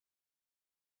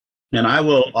And I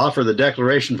will offer the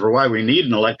declaration for why we need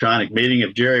an electronic meeting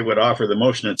if Jerry would offer the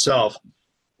motion itself.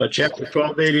 But Chapter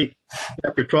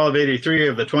 1283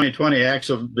 of the 2020 Acts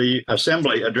of the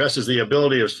Assembly addresses the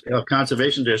ability of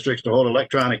conservation districts to hold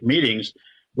electronic meetings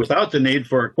without the need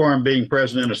for a quorum being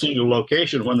present in a single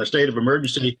location when the state of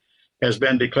emergency has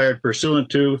been declared pursuant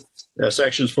to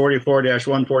sections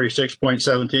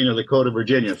 44-146.17 of the Code of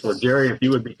Virginia. So Jerry, if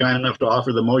you would be kind enough to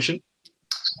offer the motion.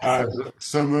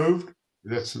 So moved.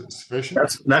 That's sufficient.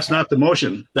 That's not the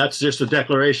motion. That's just a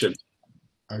declaration.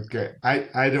 Okay.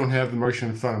 I don't have the motion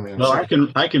in front of me. No,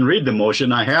 I can read the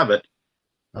motion. I have it.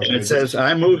 Okay. And it says,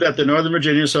 I move that the Northern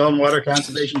Virginia Soil and Water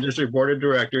Conservation District Board of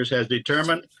Directors has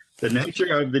determined the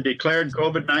nature of the declared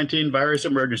COVID-19 virus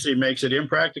emergency makes it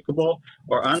impracticable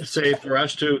or unsafe for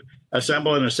us to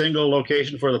assemble in a single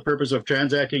location for the purpose of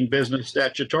transacting business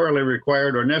statutorily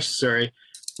required or necessary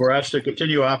for us to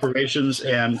continue operations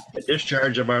and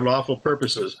discharge of our lawful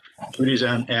purposes, duties,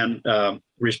 and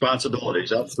responsibilities.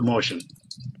 That's the motion.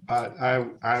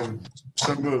 I'm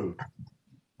so moved.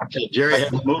 Okay, Jerry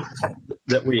has moved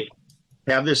that we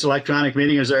have this electronic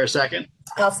meeting. Is there a second?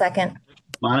 I'll second.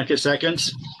 Monica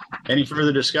seconds. Any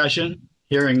further discussion?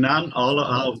 Hearing none,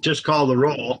 I'll just call the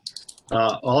roll.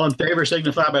 All in favor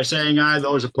signify by saying aye.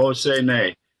 Those opposed say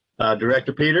nay.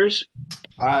 Director Peters?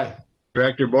 Aye.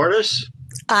 Director Bordas?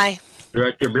 Aye.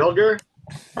 Director Bilger?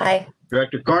 Aye.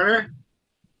 Director Corner?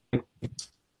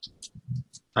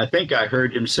 I think I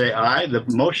heard him say aye. The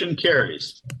motion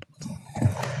carries.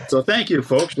 So thank you,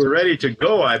 folks. We're ready to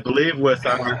go, I believe, with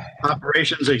our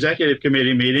Operations Executive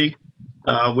Committee meeting.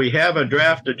 We have a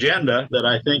draft agenda that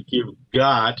I think you've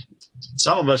got.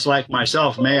 Some of us, like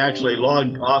myself, may actually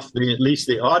log off at least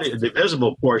the audio, the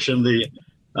visible portion,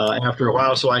 after a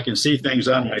while, so I can see things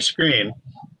on my screen.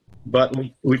 But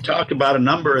we talked about a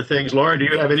number of things. Laura, do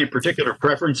you have any particular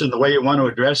preference in the way you want to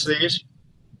address these?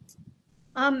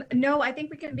 No, I think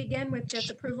we can begin with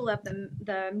just approval of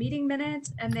the meeting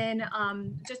minutes. And then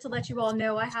just to let you all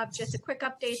know, I have just a quick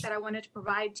update that I wanted to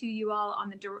provide to you all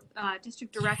on the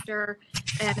district director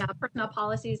and personnel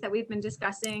policies that we've been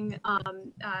discussing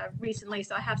recently.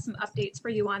 So I have some updates for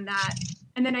you on that.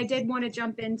 And then I did want to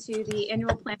jump into the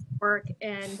annual plan work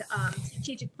and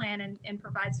strategic plan and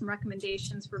provide some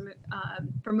recommendations for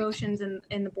motions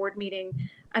in the board meeting,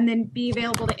 and then be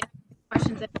available to answer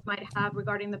questions that you might have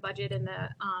regarding the budget and the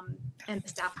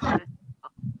staff plan.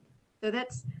 So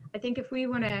that's, I think, if we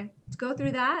want to go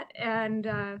through that, and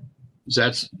is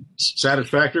that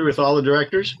satisfactory with all the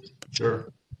directors?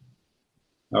 Sure.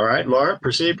 All right, Laura,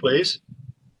 proceed, please.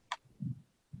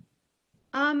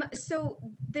 So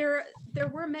there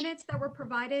were minutes that were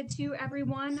provided to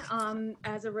everyone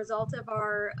as a result of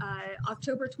our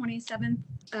October 27th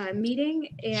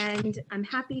meeting, and I'm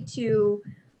happy to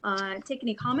take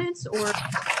any comments or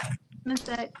comments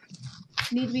that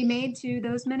need to be made to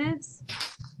those minutes.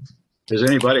 Does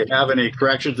anybody have any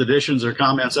corrections, additions, or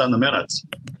comments on the minutes?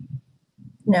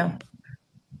 No.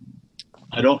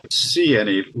 I don't see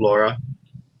any, Laura.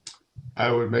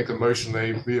 I would make a motion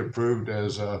they be approved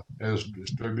as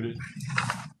distributed.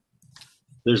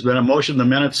 There's been a motion the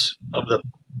minutes of the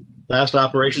last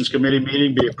Operations Committee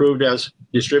meeting be approved as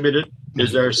distributed.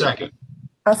 Is there a second?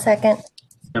 I'll second.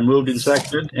 And moved and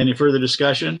seconded. Any further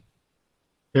discussion?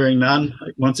 Hearing none.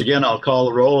 Once again, I'll call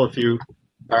the roll. If you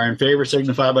are in favor,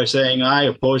 signify by saying aye.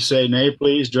 Opposed, say nay,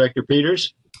 please. Director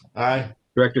Peters? Aye.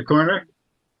 Director Corner?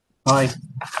 Aye.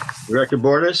 Director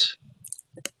Bordas?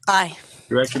 Aye.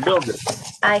 Director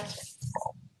Bilger? Aye.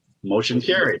 Motion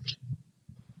carried.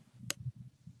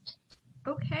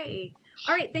 Okay.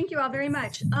 All right. Thank you all very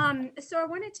much. So I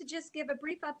wanted to just give a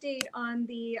brief update on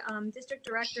the district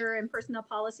director and personnel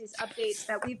policies updates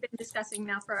that we've been discussing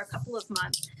now for a couple of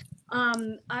months.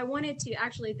 I wanted to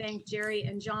actually thank Jerry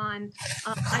and John,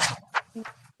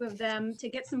 of them, to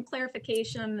get some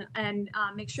clarification and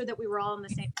make sure that we were all on the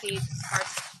same page as our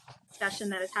discussion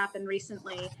that has happened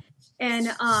recently. And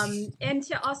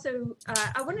to also,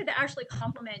 I wanted to actually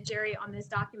compliment Jerry on this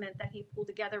document that he pulled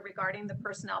together regarding the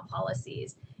personnel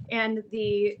policies and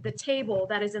the table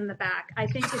that is in the back. I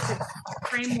think it's a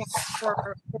framework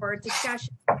for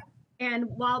discussion. And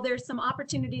while there's some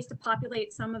opportunities to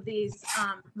populate some of these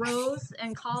rows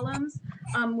and columns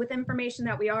with information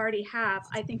that we already have,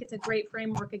 I think it's a great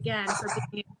framework, again, for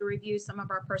being able to review some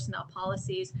of our personnel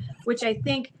policies, which I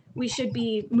think we should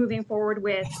be moving forward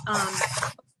with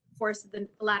course of the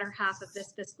latter half of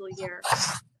this fiscal year.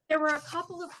 There were a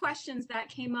couple of questions that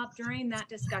came up during that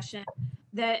discussion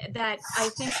that I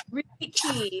think really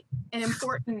key and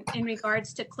important in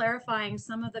regards to clarifying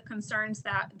some of the concerns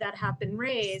that have been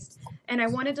raised. And I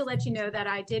wanted to let you know that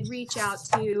I did reach out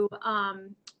to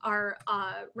our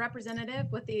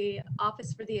representative with the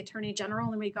Office for the Attorney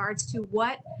General in regards to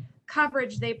what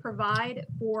coverage they provide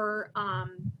for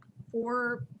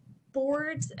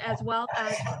boards as well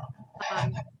as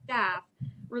staff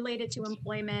related to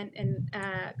employment and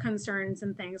concerns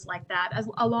and things like that,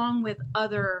 along with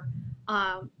other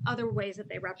ways that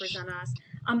they represent us.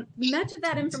 Much of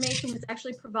that information was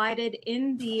actually provided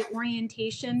in the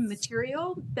orientation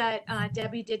material that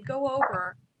Debbie did go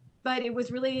over, but it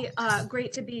was really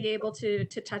great to be able to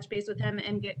touch base with him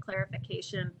and get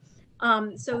clarification.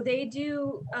 So they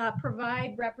do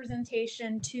provide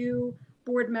representation to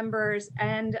board members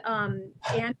and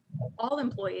all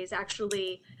employees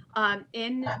actually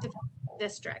in the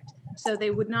district. So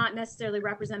they would not necessarily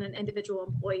represent an individual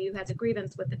employee who has a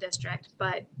grievance with the district,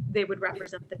 but they would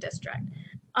represent the district.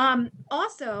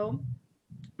 Also,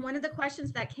 one of the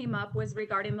questions that came up was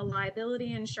regarding the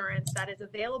liability insurance that is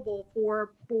available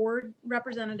for board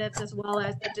representatives as well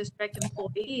as the district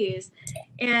employees.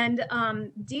 And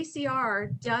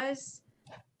DCR does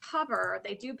cover,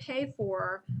 they do pay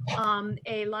for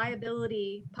a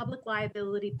public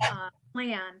liability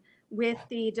plan with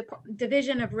the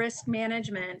Division of Risk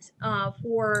Management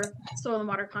for soil and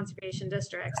water conservation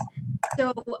districts.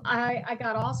 So I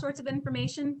got all sorts of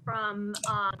information from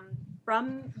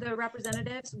the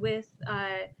representatives with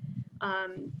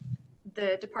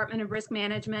the Department of Risk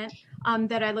Management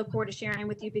that I look forward to sharing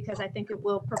with you because I think it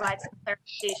will provide some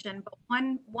clarification. But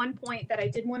one point that I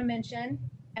did want to mention,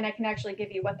 and I can actually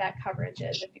give you what that coverage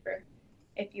is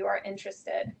if you are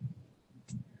interested.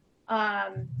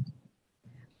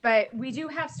 But we do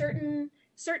have certain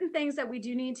things that we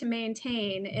do need to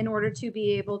maintain in order to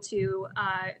be able to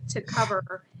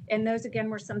cover. And those, again,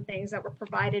 were some things that were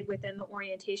provided within the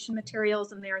orientation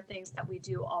materials, and there are things that we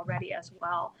do already as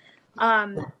well.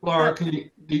 Laura, do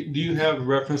you have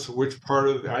reference to which part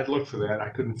of I'd look for that. I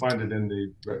couldn't find it in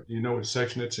the, do you know what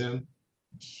section it's in?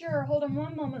 Sure. Hold on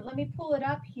one moment. Let me pull it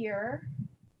up here.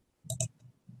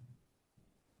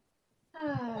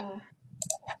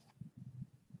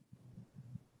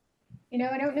 You know,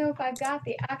 I don't know if I've got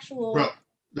the actual. Well,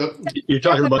 You're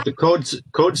talking about the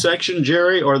code section,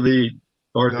 Jerry, or the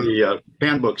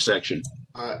handbook section?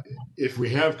 If we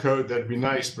have code, that'd be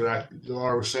nice. But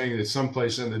Laura was saying it's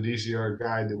someplace in the DCR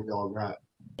guide that we all got.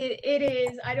 It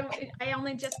is. I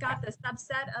only just got the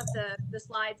subset of the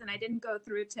slides, and I didn't go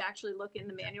through to actually look in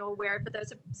the manual but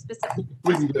those are specific.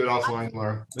 We can get it offline,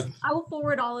 Laura. I will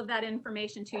forward all of that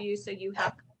information to you so you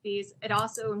have copies. It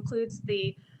also includes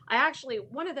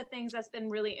one of the things that's been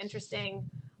really interesting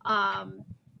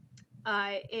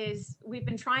is we've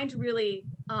been trying to really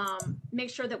make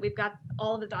sure that we've got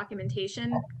all of the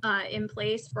documentation in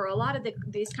place for a lot of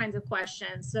these kinds of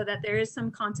questions so that there is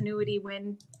some continuity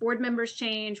when board members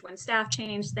change, when staff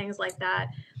change, things like that.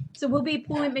 So we'll be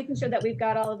making sure that we've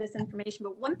got all of this information.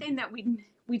 But one thing that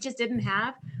we just didn't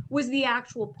have was the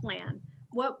actual plan.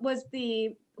 What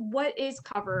is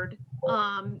covered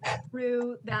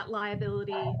through that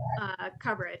liability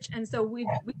coverage. And so we've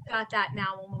got that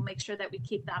now, and we'll make sure that we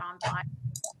keep that on file.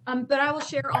 But I will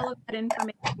share all of that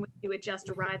information with you. It just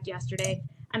arrived yesterday,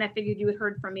 and I figured you had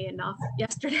heard from me enough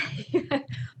yesterday.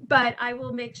 But I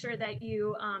will make sure that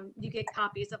you get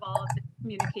copies of all of the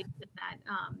communication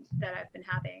that I've been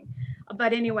having.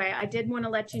 But anyway, I did want to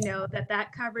let you know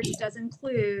that coverage does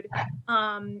include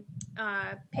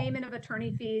payment of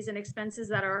attorney fees and expenses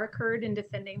that are incurred in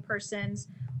defending persons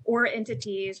or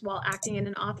entities while acting in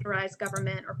an authorized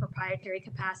government or proprietary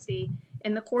capacity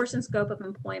in the course and scope of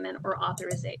employment or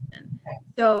authorization.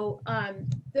 So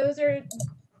those are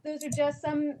just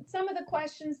some of the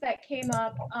questions that came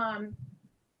up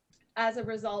as a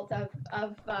result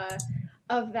of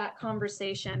that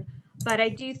conversation. But I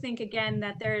do think, again,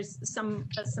 that there's some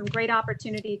great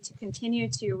opportunity to continue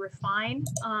to refine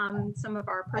some of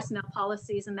our personnel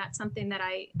policies, and that's something that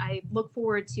I look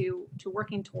forward to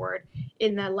working toward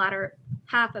in the latter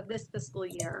half of this fiscal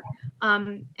year.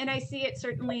 And I see it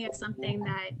certainly as something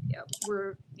that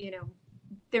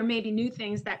there may be new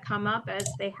things that come up as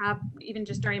they have even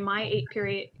just during my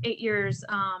 8 years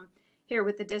here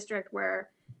with the district, where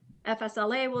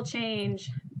FSLA will change,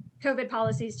 COVID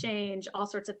policies change, all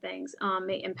sorts of things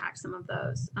may impact some of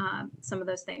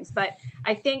those things. But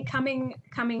I think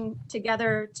coming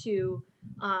together to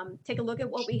take a look at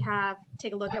what we have,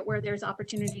 take a look at where there's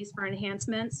opportunities for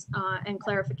enhancements and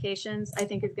clarifications, I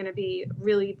think is going to be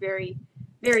really very,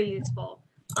 very useful.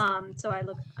 So I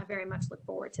very much look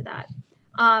forward to that.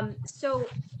 So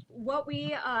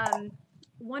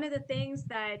one of the things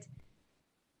that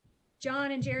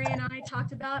John and Jerry and I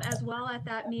talked about as well at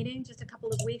that meeting just a couple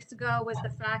of weeks ago was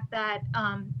the fact that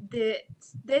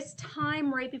this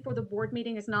time right before the board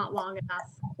meeting is not long enough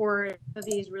for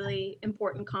these really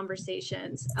important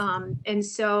conversations. And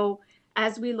so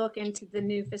as we look into the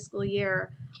new fiscal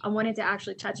year, I wanted to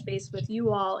actually touch base with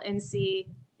you all and see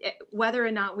whether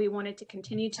or not we wanted to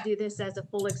continue to do this as a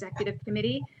full executive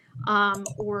committee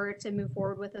or to move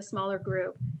forward with a smaller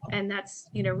group. And that's,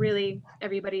 really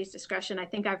everybody's discretion. I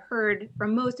think I've heard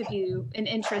from most of you an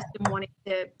interest in wanting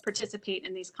to participate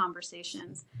in these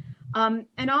conversations.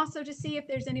 And also to see if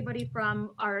there's anybody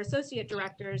from our associate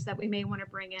directors that we may want to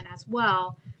bring in as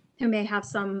well, who may have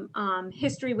some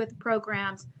history with the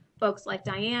programs, folks like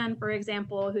Diane, for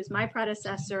example, who's my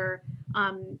predecessor,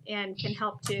 and can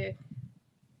help to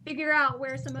figure out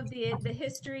where some of the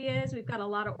history is. We've got a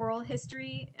lot of oral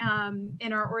history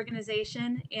in our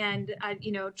organization, and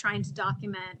trying to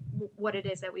document what it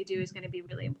is that we do is going to be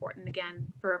really important again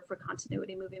for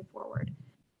continuity moving forward.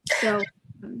 So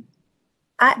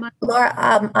Laura,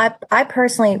 I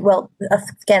personally,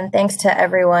 again, thanks to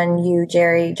everyone, you,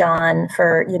 Jerry, John,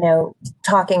 for,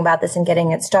 talking about this and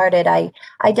getting it started. I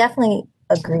definitely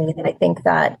agree that I think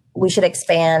that we should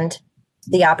expand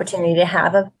the opportunity to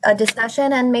have a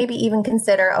discussion and maybe even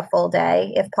consider a full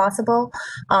day if possible,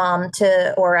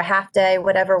 or a half day,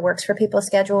 whatever works for people's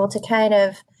schedule, to kind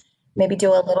of maybe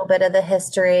do a little bit of the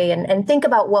history and think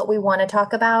about what we want to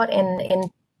talk about in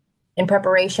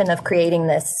preparation of creating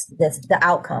the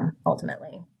outcome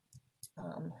ultimately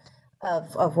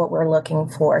of what we're looking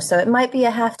for. So it might be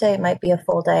a half day, it might be a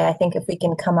full day. I think if we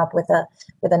can come up with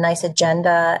a nice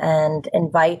agenda and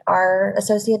invite our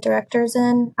associate directors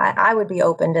in, I would be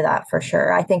open to that for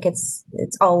sure. I think it's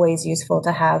always useful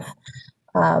to have,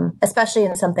 especially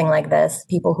in something like this,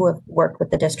 people who have worked with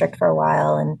the district for a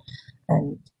while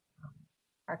and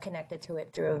are connected to it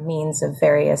through a means of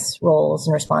various roles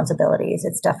and responsibilities.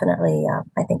 It's definitely,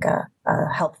 I think,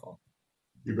 helpful.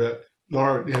 You bet.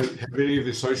 Laura, have any of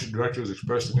the associate directors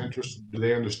expressed an interest? Do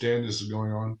they understand this is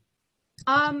going on?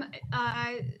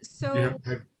 So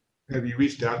have you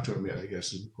reached out to them yet, I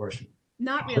guess is the question.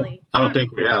 Not really. I don't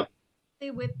think we have.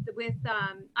 With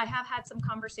I have had some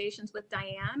conversations with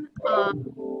Diane, but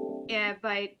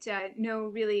no,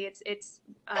 really, it's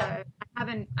I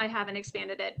haven't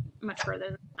expanded it much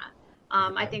further than that.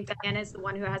 I think Diane is the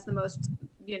one who has the most,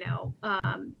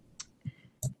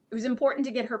 it was important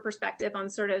to get her perspective on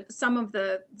sort of some of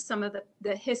the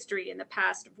history in the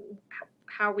past of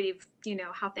how we've,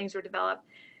 how things were developed.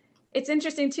 It's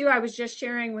interesting too. I was just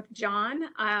sharing with John.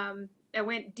 I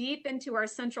went deep into our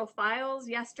central files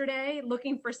yesterday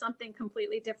looking for something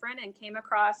completely different and came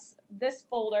across this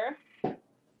folder.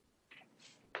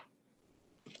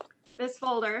 This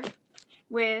folder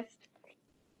with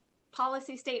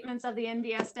policy statements of the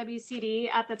NVSWCD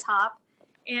at the top.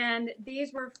 And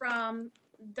these were from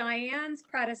Diane's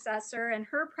predecessor and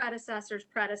her predecessor's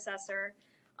predecessor.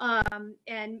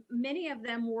 And many of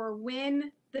them were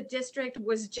when the district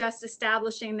was just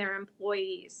establishing their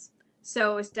employees.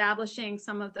 So establishing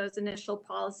some of those initial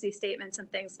policy statements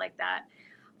and things like that.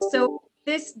 So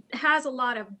this has a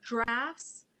lot of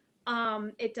drafts.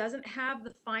 It doesn't have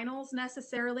the finals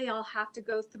necessarily. I'll have to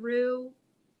go through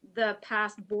the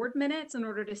past board minutes in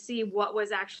order to see what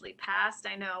was actually passed.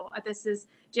 I know this is,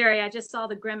 Jerry, I just saw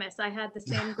the grimace. I had the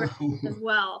same grimace as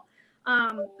well.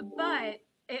 But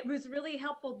it was really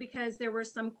helpful because there were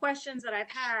some questions that I've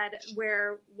had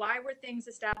where, why were things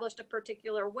established a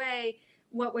particular way?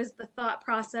 What was the thought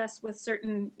process with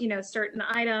certain, certain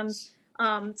items?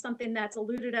 Something that's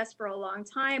eluded us for a long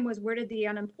time was, where did the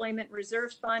unemployment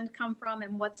reserve fund come from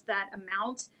and what's that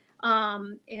amount?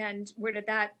 And where did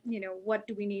that, what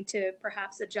do we need to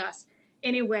perhaps adjust?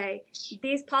 Anyway,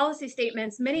 these policy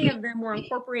statements, many of them were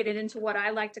incorporated into what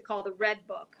I like to call the red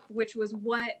book, which was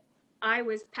what I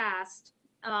was passed,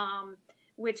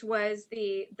 which was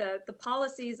the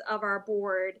policies of our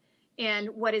board and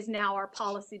what is now our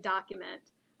policy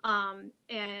document, and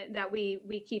that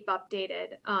we keep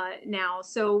updated now.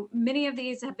 So many of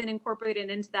these have been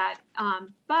incorporated into that.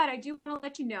 But I do want to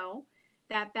let you know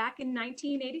that back in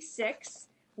 1986,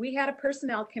 we had a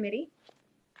personnel committee,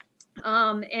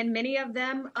 and many of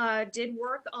them did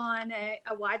work on a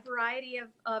wide variety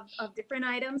of different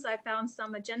items. I found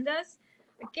some agendas.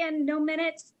 Again, no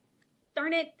minutes,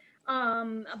 darn it.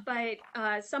 But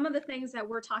some of the things that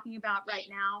we're talking about right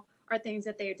now are things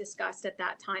that they discussed at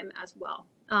that time as well.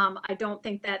 I don't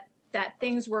think that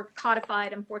things were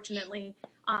codified, unfortunately,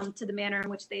 to the manner in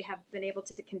which they have been able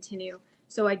to continue.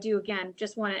 So I do, again,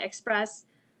 just want to express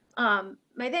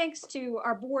My thanks to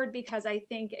our board, because I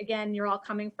think, again, you're all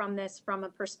coming from this from a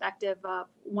perspective of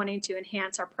wanting to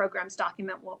enhance our programs,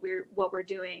 document what we're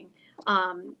doing,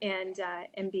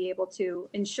 and be able to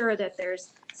ensure that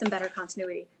there's some better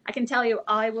continuity. I can tell you,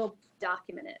 I will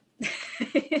document it.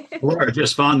 Laura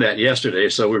just found that yesterday,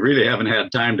 so we really haven't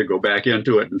had time to go back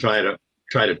into it and try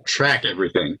to track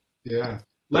everything. Yeah.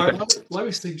 Let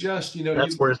me suggest,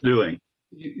 that's worth doing.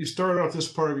 You started off this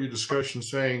part of your discussion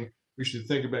saying we should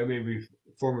think about maybe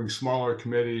forming smaller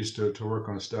committees to work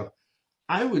on stuff.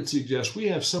 I would suggest, we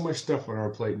have so much stuff on our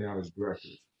plate now as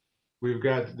directors. We've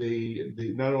got the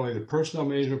not only the personnel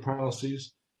management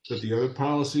policies, but the other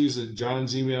policies that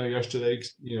John's email yesterday,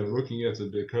 looking at the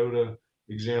Dakota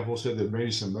example, said that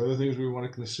maybe some other things we want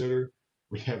to consider.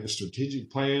 We have the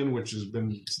strategic plan, which has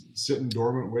been sitting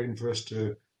dormant, waiting for us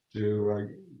to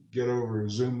get over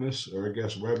Zoomness, or I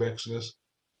guess WebExness.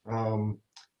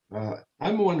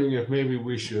 I'm wondering if maybe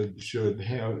we should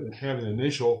have an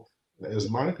initial, as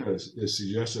Monica has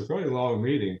suggested, a fairly long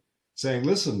meeting, saying,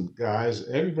 listen, guys,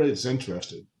 everybody that's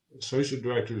interested, associate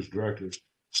directors,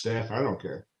 staff, I don't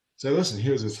care. Say, listen,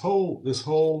 here's this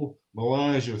whole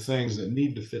melange of things that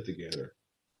need to fit together.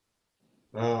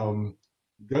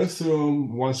 Go through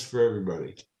them once for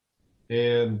everybody,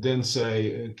 and then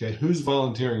say, okay, who's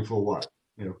volunteering for what?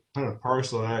 Kind of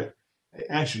parcel it out,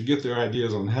 actually get their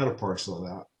ideas on how to parcel it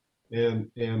out,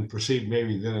 and proceed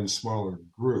maybe then in smaller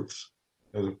groups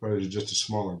as opposed to just a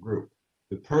smaller group.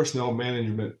 The personnel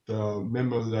management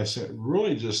memo that I sent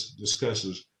really just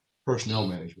discusses personnel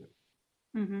management.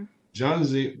 Mm-hmm.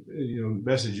 John's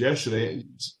message yesterday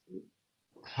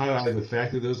highlighted the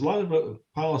fact that there's a lot of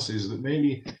policies that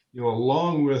maybe,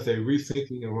 along with a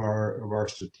rethinking of our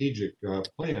strategic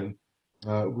plan,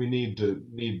 we need to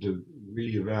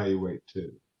reevaluate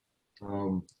too.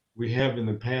 We have in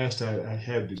the past, I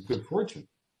had the good fortune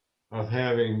of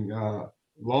having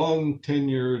long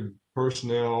tenured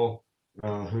personnel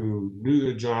who knew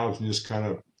their jobs and just kind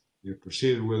of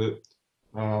proceeded with it.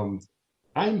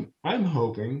 I'm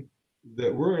hoping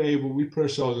that we put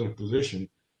ourselves in a position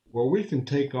where we can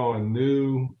take on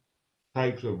new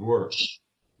types of work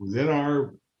within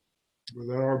our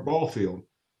ball field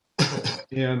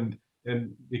and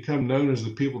become known as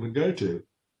the people to go to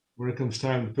when it comes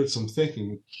time to put some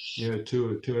thinking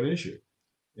to an issue.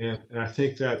 And I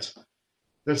think that's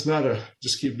not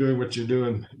just keep doing what you're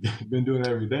doing, been doing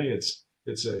every day.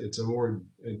 It's a more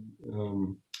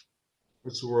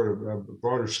what's the word, a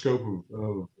broader scope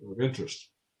of interest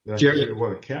that Jerry, I really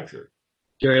want to capture.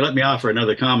 Jerry, let me offer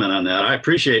another comment on that. I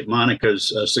appreciate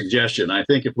Monica's suggestion. I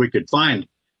think if we could find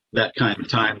that kind of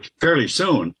time fairly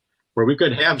soon, where we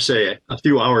could have, say, a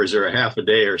few hours or a half a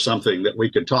day or something that we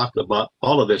could talk about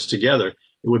all of this together, it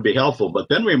would be helpful. But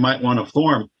then we might want to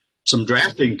form some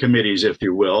drafting committees, if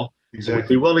you will.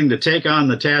 Exactly. Be willing to take on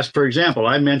the task. For example,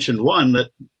 I mentioned one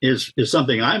that is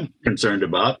something I'm concerned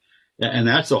about, and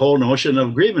that's the whole notion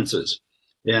of grievances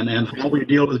and how we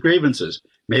deal with grievances.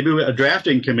 Maybe a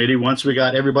drafting committee, once we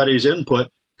got everybody's input,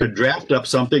 could draft up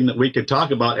something that we could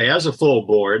talk about as a full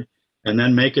board, and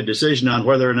then make a decision on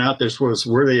whether or not this was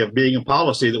worthy of being a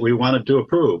policy that we wanted to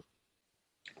approve.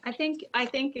 I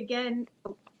think again,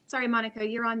 sorry, Monica,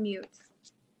 you're on mute.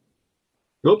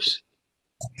 Oops.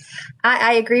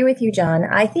 I agree with you, John.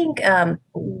 I think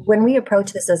when we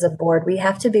approach this as a board, we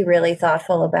have to be really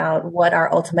thoughtful about what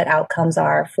our ultimate outcomes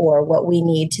are for what we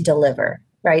need to deliver,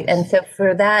 right? And so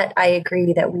for that, I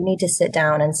agree that we need to sit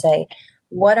down and say,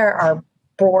 what are our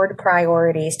board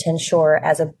priorities to ensure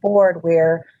as a board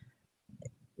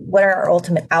what are our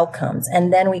ultimate outcomes?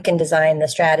 And then we can design the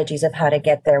strategies of how to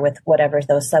get there with whatever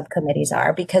those subcommittees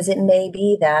are, because it may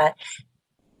be that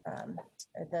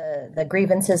the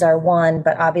grievances are one,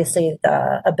 but obviously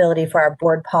the ability for our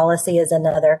board policy is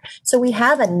another. So we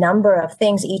have a number of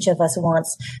things each of us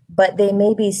wants, but they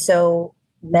may be so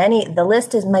many, the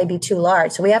list might be too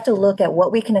large. So we have to look at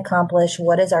what we can accomplish,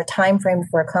 what is our time frame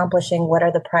for accomplishing, what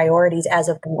are the priorities as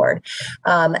a board.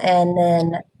 And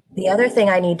then the other thing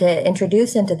I need to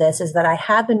introduce into this is that I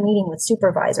have been meeting with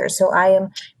supervisors. So I am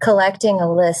collecting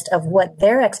a list of what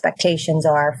their expectations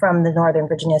are from the Northern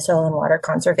Virginia Soil and Water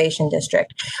Conservation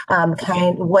District,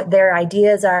 what their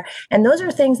ideas are. And those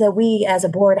are things that we as a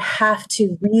board have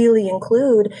to really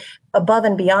include above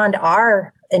and beyond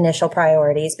our initial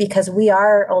priorities, because we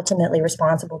are ultimately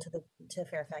responsible to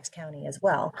Fairfax County as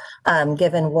well,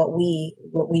 given what we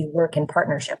work in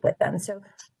partnership with them. So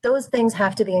those things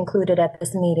have to be included at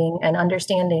this meeting, and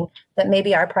understanding that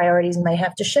maybe our priorities may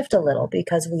have to shift a little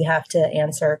because we have to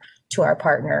answer to our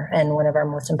partner and one of our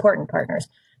most important partners.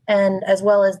 And as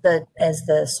well as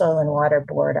the Soil and Water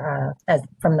Board,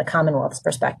 from the Commonwealth's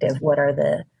perspective, what are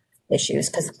the issues,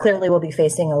 because clearly we'll be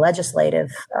facing a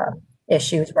legislative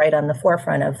issues right on the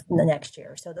forefront of the next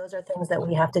year. So those are things that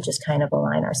we have to just kind of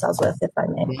align ourselves with, if I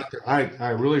may.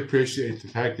 I really appreciate the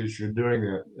fact that you're doing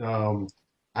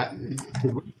that.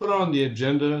 Could we put on the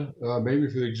agenda, maybe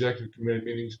for the executive committee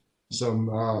meetings, some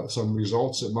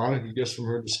results that Monica gets from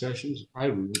her discussions? I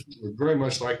would very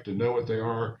much like to know what they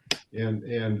are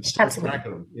and start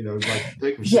tracking them. You know, like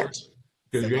take them seriously.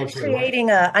 So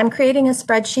I'm creating a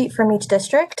spreadsheet from each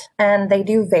district, and they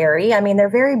do vary. I mean, they're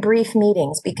very brief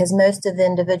meetings because most of the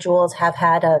individuals have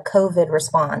had a COVID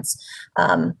response,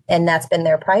 and that's been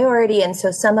their priority. And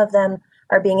so some of them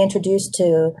are being introduced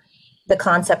to the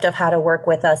concept of how to work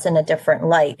with us in a different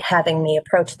light, having me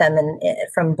approach them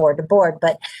from board to board.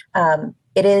 But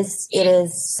it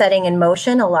is setting in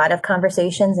motion a lot of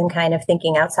conversations and kind of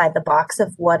thinking outside the box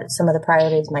of what some of the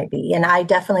priorities might be. And I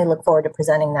definitely look forward to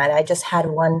presenting that. I just had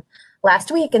one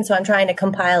last week, and so I'm trying to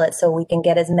compile it so we can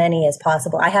get as many as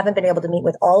possible. I haven't been able to meet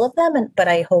with all of them, but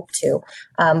I hope to.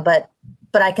 But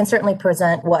I can certainly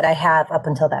present what I have up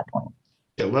until that point.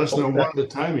 Yeah, let us know one at a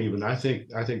time even. I think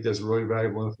that's really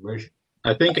valuable information.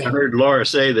 I think I heard Laura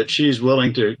say that she's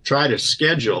willing to try to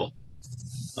schedule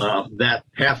that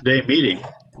half-day meeting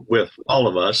with all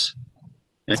of us.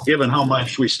 And given how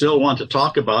much we still want to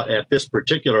talk about at this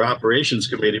particular operations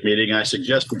committee meeting, I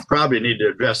suggest we probably need to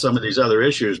address some of these other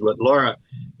issues. But Laura,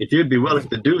 if you'd be willing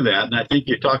to do that, and I think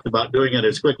you talked about doing it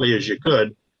as quickly as you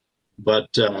could, but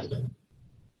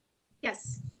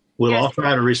yes, we'll all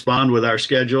try to respond with our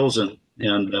schedules and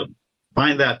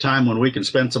find that time when we can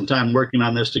spend some time working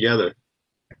on this together.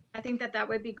 I think that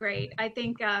would be great. I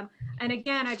think, and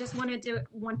again, I just want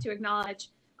to acknowledge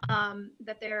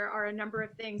that there are a number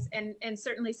of things, and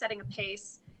certainly setting a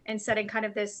pace and setting kind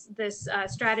of this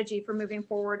strategy for moving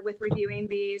forward with reviewing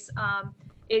these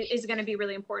is going to be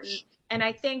really important. And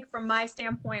I think from my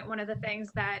standpoint, one of the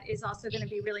things that is also going to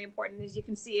be really important, as you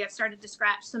can see, I've started to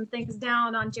scratch some things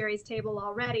down on Jerry's table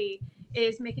already,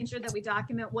 is making sure that we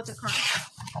document what the current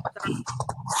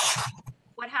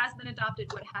what has been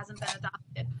adopted, what hasn't been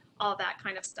adopted, all that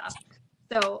kind of stuff.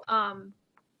 So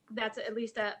that's at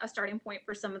least a starting point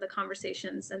for some of the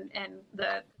conversations and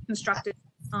the constructive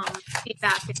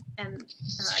feedback and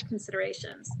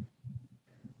considerations.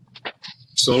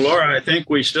 So Laura, I think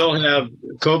we still have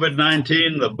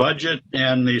COVID-19, the budget,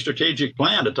 and the strategic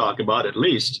plan to talk about at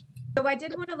least. So I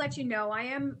did want to let you know, I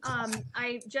am,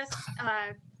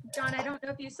 John, I don't know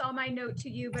if you saw my note to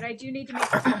you, but I do need to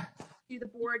make the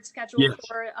board schedule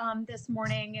for this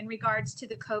morning in regards to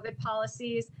the COVID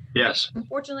policies. Yes.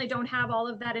 Unfortunately, don't have all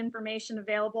of that information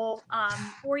available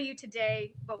for you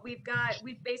today, but we've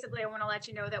basically, I want to let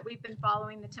you know that we've been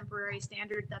following the temporary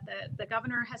standard that the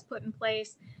governor has put in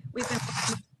place. We've been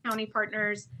working with county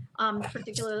partners,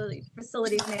 particularly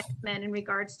facilities management, in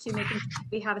regards to making sure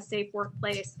we have a safe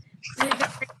workplace. So we've been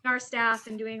training our staff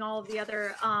and doing all of the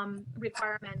other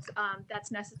requirements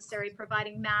that's necessary,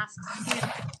 providing masks,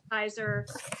 hand sanitizer,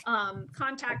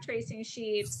 contact tracing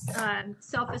sheets,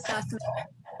 self-assessment,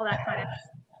 all that kind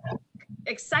of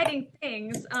exciting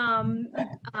things,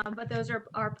 but those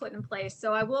are put in place.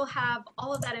 So I will have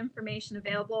all of that information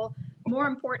available. More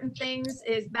important things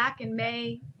is back in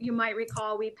May, you might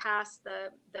recall we passed the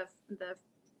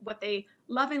what they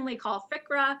lovingly call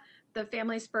FCRA, the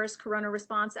Families First Corona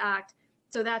Response Act.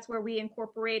 So that's where we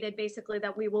incorporated basically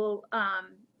that we will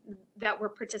that we're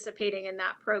participating in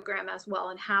that program as well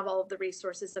and have all of the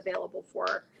resources available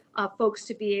for folks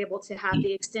to be able to have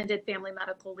the extended family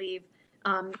medical leave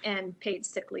and paid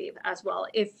sick leave as well,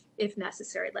 if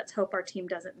necessary. Let's hope our team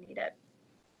doesn't need it.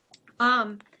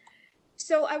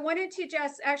 So I wanted to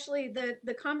just actually,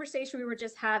 the conversation we were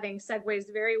just having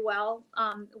segues very well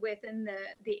within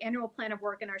the annual plan of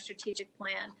work and our strategic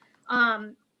plan.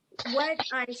 What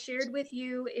I shared with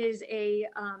you is a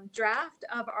draft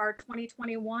of our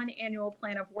 2021 annual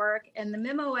plan of work, and the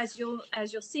memo, as you'll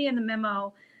see in the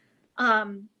memo,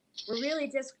 we're really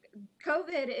just,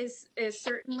 COVID is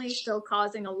certainly still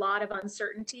causing a lot of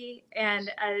uncertainty,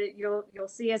 and you'll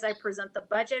see as I present the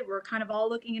budget, we're kind of all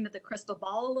looking into the crystal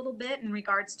ball a little bit in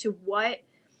regards to what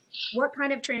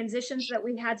kind of transitions that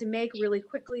we had to make really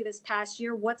quickly this past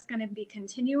year, what's going to be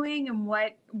continuing, and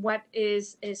what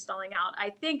is stalling out. I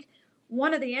think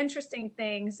one of the interesting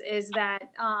things is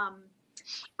that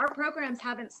our programs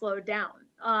haven't slowed down,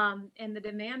 and the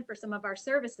demand for some of our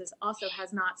services also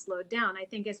has not slowed down. I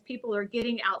think as people are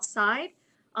getting outside,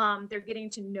 they're getting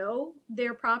to know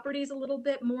their properties a little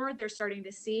bit more. They're starting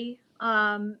to see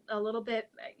a little bit,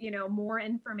 more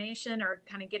information, or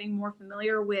kind of getting more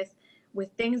familiar with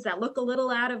things that look a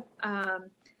little out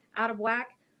of whack.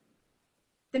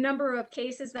 the number of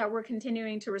cases that we're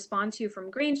continuing to respond to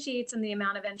from green sheets and the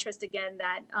amount of interest, again,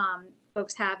 that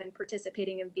folks have in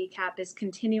participating in VCAP is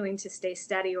continuing to stay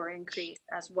steady or increase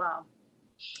as well.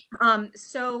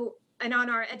 And on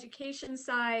our education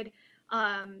side,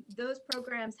 those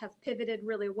programs have pivoted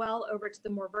really well over to the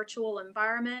more virtual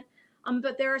environment.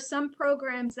 But there are some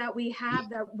programs that we have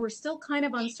that we're still kind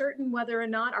of uncertain whether or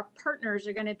not our partners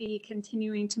are going to be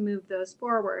continuing to move those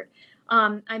forward.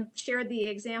 I shared the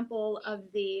example of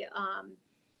the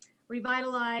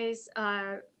Revitalize,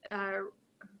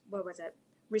 what was it?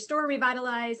 Restore,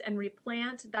 Revitalize, and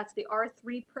Replant. That's the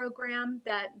R3 program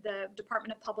that the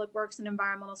Department of Public Works and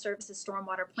Environmental Services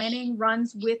Stormwater Planning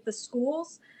runs with the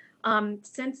schools.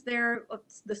 Since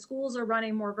the schools are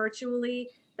running more virtually,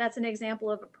 that's an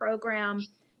example of a program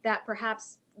that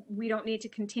perhaps we don't need to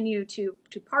continue to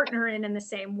partner in the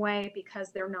same way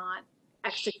because they're not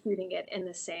executing it in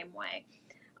the same way.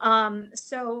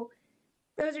 So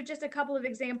those are just a couple of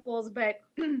examples, but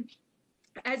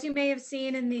as you may have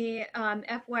seen in the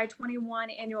FY21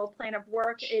 annual plan of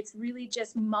work, it's really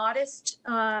just modest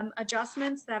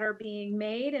adjustments that are being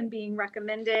made and being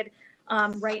recommended.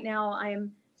 Right now,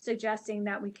 I'm suggesting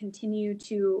that we continue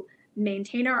to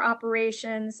maintain our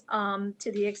operations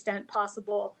to the extent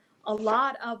possible. A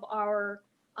lot of our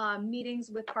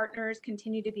meetings with partners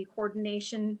continue to be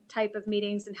coordination type of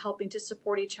meetings and helping to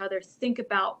support each other, think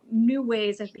about new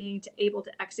ways of being able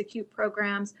to execute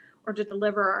programs or to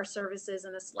deliver our services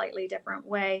in a slightly different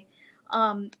way.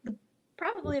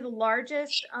 Probably the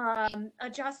largest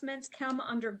adjustments come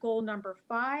under goal number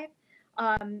 5,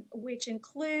 which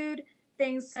include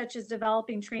things such as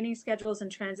developing training schedules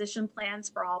and transition plans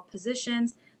for all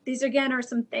positions. These again are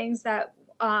some things that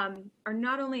are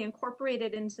not only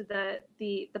incorporated into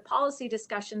the policy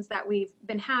discussions that we've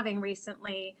been having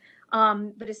recently,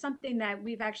 but is something that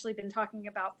we've actually been talking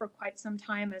about for quite some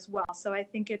time as well. So I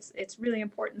think it's really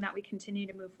important that we continue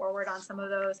to move forward on some of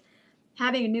those.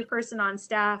 Having a new person on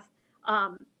staff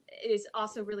is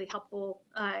also really helpful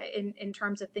in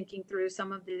terms of thinking through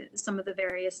some of the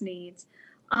various needs.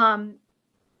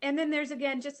 And then there's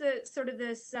again just a sort of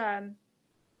this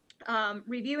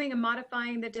reviewing and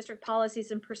modifying the district policies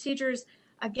and procedures.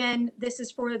 Again, this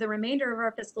is for the remainder of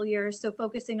our fiscal year, so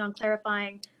focusing on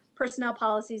clarifying personnel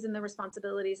policies and the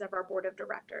responsibilities of our board of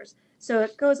directors. So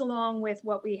it goes along with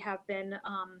what we have been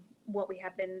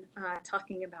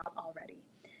talking about already.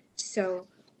 So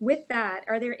with that,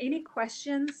 are there any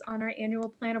questions on our annual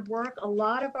plan of work? A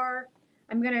lot of our,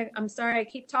 I'm sorry, I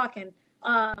keep talking.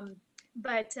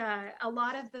 But a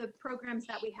lot of the programs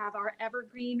that we have are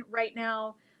evergreen right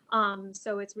now.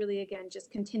 So it's really, again,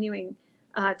 just continuing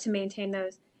to maintain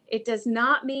those. It does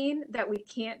not mean that we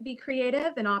can't be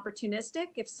creative and opportunistic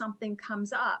if something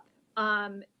comes up.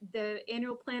 The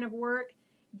annual plan of work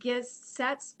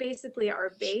sets basically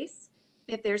our base.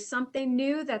 If there's something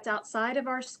new that's outside of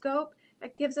our scope,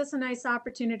 that gives us a nice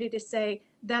opportunity to say,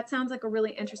 that sounds like a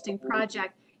really interesting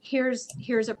project. Here's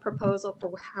a proposal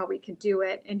for how we can do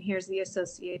it, and here's the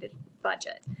associated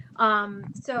budget.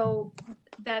 So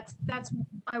that's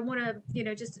I want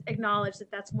to just acknowledge that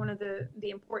that's one of the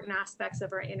important aspects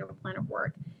of our annual plan of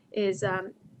work is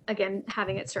again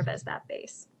having it serve as that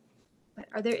base. But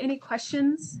are there any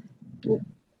questions?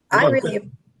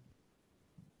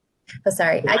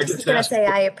 Sorry, I just going to say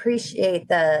I appreciate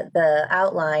the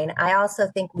outline. I also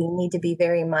think we need to be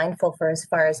very mindful for as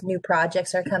far as new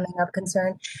projects are coming up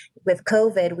concerned. With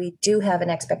COVID, we do have an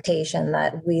expectation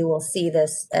that we will see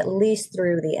this at least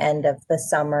through the end of the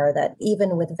summer, that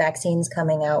even with vaccines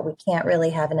coming out, we can't really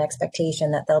have an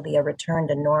expectation that there'll be a return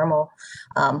to normal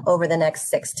over the next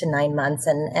 6 to 9 months.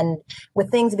 And with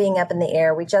things being up in the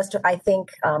air, I think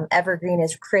evergreen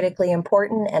is critically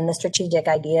important, and the strategic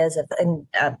ideas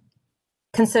of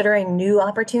considering new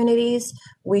opportunities,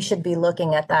 we should be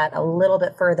looking at that a little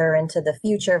bit further into the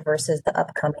future versus the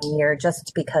upcoming year,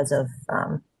 just because of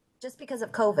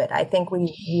COVID. I think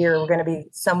we're going to be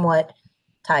somewhat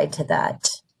tied to that.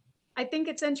 I think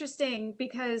it's interesting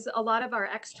because a lot of our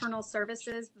external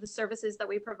services, the services that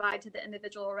we provide to the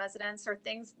individual residents, are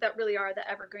things that really are the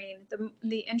evergreen,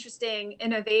 the interesting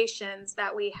innovations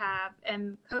that we have.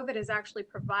 And COVID has actually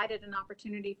provided an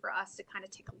opportunity for us to kind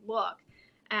of take a look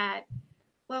at,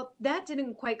 well, that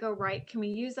didn't quite go right. Can we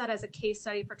use that as a case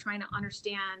study for trying to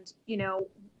understand,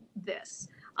 this?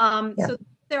 So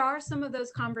there are some of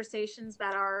those conversations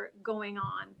that are going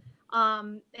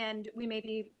on, and we may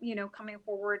be, coming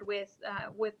forward with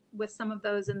some of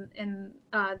those in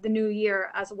the new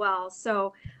year as well.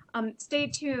 So stay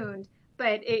tuned.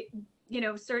 But it,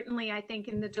 certainly I think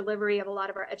in the delivery of a lot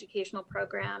of our educational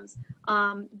programs,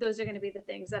 those are going to be the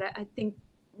things that I think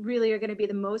really are going to be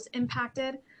the most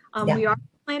impacted. We are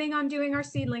planning on doing our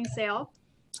seedling sale,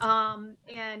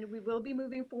 and we will be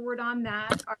moving forward on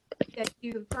that.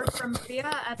 You've heard from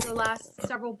Maria at the last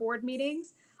several board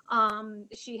meetings.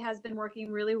 She has been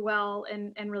working really well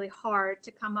and really hard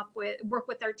to work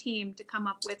with our team to come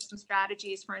up with some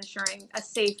strategies for ensuring a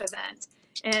safe event.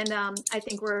 And I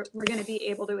think we're going to be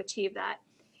able to achieve that.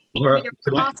 Laura,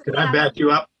 could I back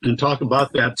you up and talk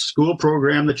about that school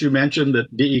program that you mentioned that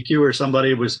DEQ or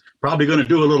somebody was probably going to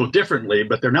do a little differently,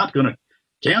 but they're not going to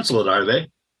cancel it, are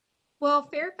they? Well,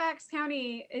 Fairfax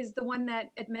County is the one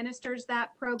that administers that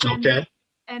program. Okay.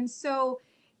 And so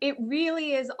it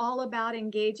really is all about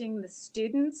engaging the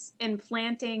students in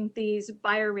planting these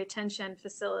bioretention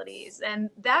facilities. And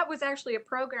that was actually a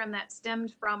program that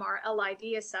stemmed from our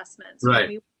LID assessments. Right.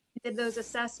 We did those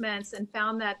assessments and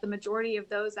found that the majority of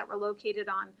those that were located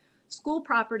on school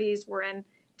properties were in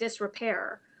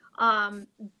disrepair.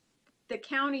 The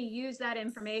county used that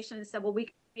information and said, well, we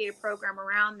can create a program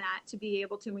around that to be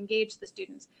able to engage the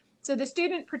students. So the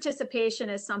student participation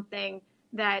is something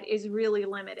that is really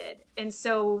limited. And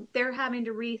so they're having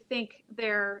to rethink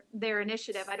their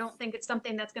initiative. I don't think it's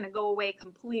something that's going to go away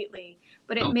completely,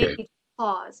 but it may be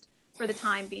paused for the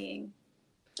time being.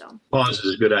 So pause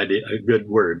is a good idea, a good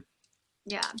word.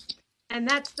 Yeah. And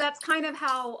that's kind of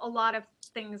how a lot of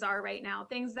things are right now.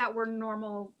 Things that were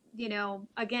normal, you know,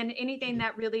 again, anything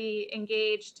that really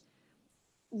engaged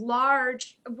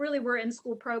really were in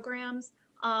school programs,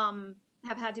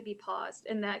 have had to be paused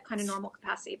in that kind of normal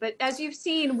capacity. But as you've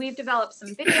seen, we've developed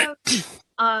some videos.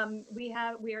 We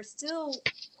are still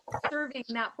serving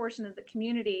that portion of the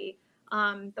community.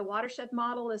 The watershed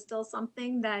model is still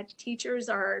something that teachers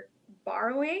are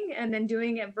borrowing and then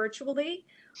doing it virtually.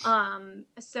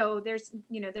 So there's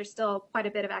still quite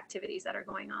a bit of activities that are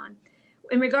going on.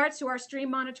 In regards to our stream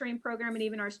monitoring program and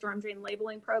even our storm drain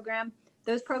labeling program,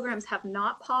 those programs have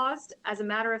not paused. As a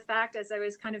matter of fact, as I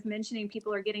was kind of mentioning,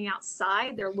 people are getting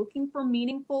outside. They're looking for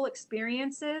meaningful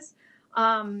experiences.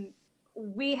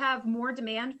 We have more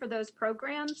demand for those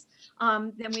programs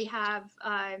than we have.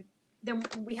 Then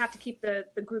we have to keep the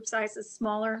group sizes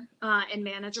smaller and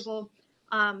manageable.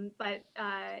 But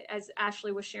as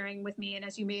Ashley was sharing with me, and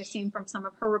as you may have seen from some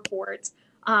of her reports,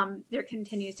 there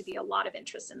continues to be a lot of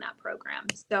interest in that program.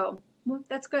 So well,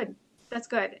 that's good. That's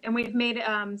good. And we've made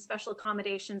special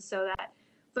accommodations so that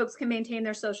folks can maintain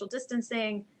their social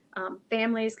distancing,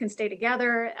 families can stay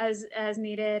together as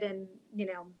needed, and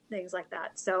things like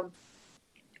that. So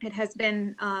it has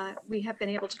been, we have been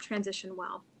able to transition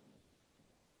well.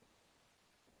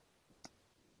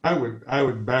 I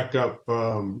would back up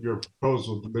your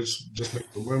proposal to just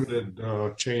make the limited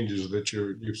changes that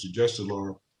you've suggested,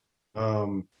 Laura.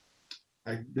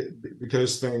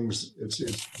 Because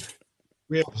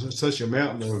we have such a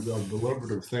mountain of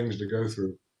deliberative things to go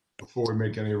through before we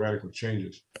make any radical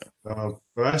changes. But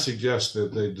I suggest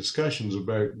that the discussions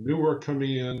about new work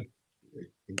coming in,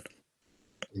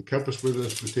 encompassed within the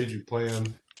strategic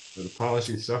plan, the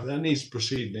policy stuff, that needs to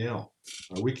proceed now.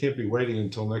 We can't be waiting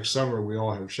until next summer. We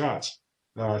all have shots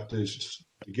to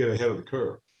get ahead of the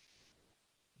curve.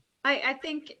 I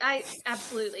think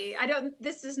absolutely.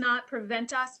 This does not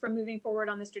prevent us from moving forward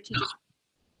on the strategic.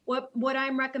 What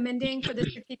I'm recommending for the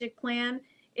strategic plan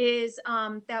is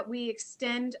that we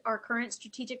extend our current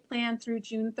strategic plan through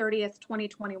June 30th,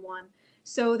 2021.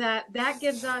 So that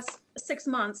gives us 6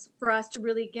 months for us to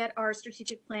really get our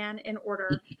strategic plan in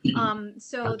order.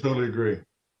 So I totally agree.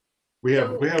 We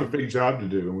have a big job to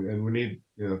do, and we need,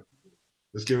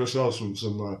 let's give ourselves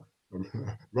some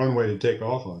runway to take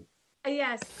off on.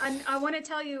 Yes, and I want to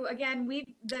tell you again, we've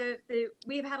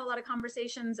had a lot of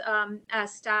conversations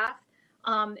as staff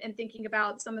and thinking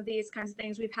about some of these kinds of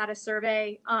things. We've had a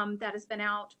survey that has been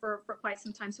out for quite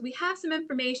some time, so we have some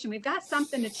information. We've got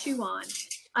something to chew on,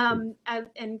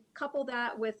 and couple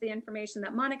that with the information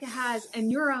that Monica has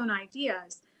and your own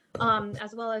ideas,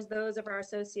 as well as those of our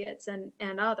associates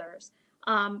and others.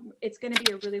 It's going to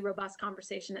be a really robust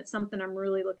conversation. It's something I'm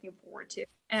really looking forward to,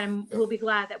 and we'll be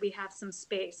glad that we have some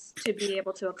space to be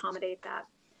able to accommodate that.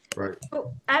 Right.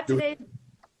 So at today,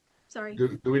 sorry.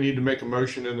 Do we need to make a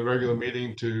motion in the regular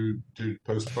meeting to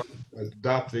postpone,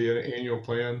 adopt the annual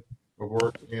plan of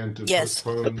work and to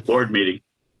postpone the board meeting?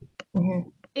 Mm-hmm.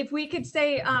 If we could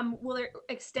say, we're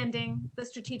extending the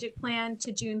strategic plan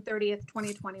to June 30th,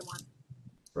 2021.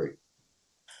 Great.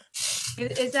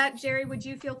 Is that, Jerry, would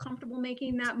you feel comfortable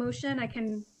making that motion? I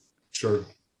can. Sure.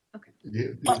 Okay. Is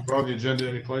it on the agenda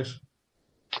any place?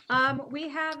 We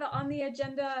have on the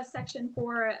agenda a section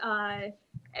for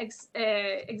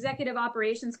Executive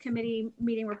Operations Committee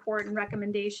meeting report and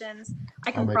recommendations.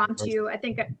 I can prompt you. I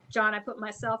think, John, I put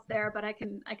myself there, but I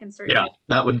can certainly. Yeah,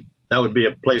 that would be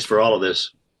a place for all of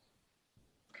this.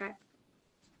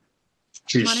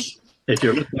 If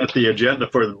you're looking at the agenda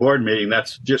for the board meeting,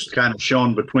 that's just kind of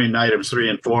shown between items 3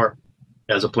 and 4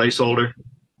 as a placeholder.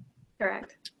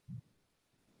 Correct.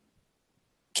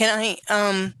 Can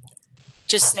I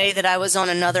just say that I was on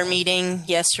another meeting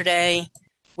yesterday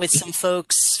with some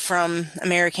folks from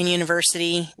American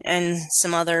University and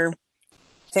some other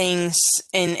things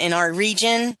in our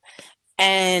region.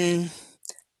 And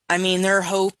I mean, they're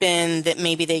hoping that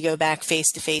maybe they go back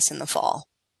face to face in the fall.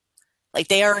 Like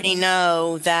they already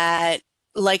know that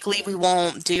likely we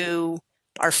won't do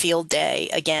our field day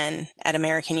again at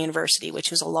American University,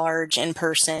 which was a large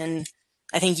in-person.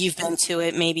 I think you've been to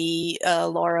it, maybe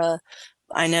Laura.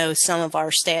 I know some of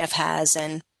our staff has,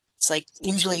 and it's like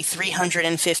usually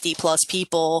 350 plus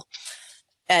people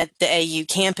at the AU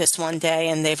campus one day,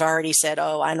 and they've already said,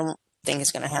 oh, I don't think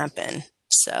it's going to happen.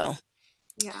 So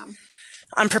yeah,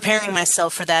 I'm preparing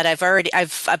myself for that. I've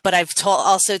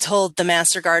also told the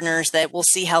master gardeners that we'll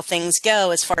see how things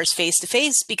go as far as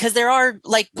face-to-face, because there are,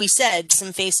 like we said,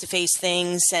 some face-to-face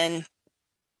things and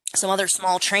some other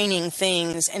small training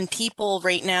things, and people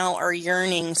right now are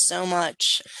yearning so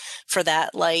much for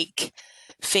that like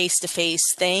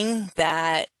face-to-face thing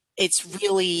that it's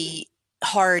really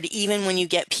hard, even when you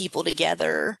get people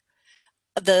together.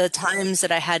 The times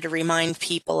that I had to remind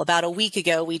people, about a week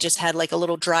ago, we just had like a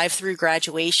little drive-through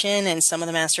graduation, and some of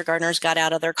the master gardeners got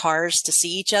out of their cars to see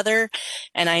each other.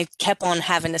 And I kept on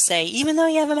having to say, even though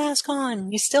you have a mask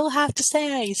on, you still have to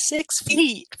stay 6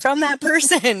 feet from that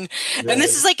person. Yeah. And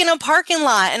this is like in a parking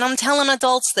lot, and I'm telling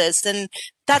adults this, and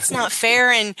that's not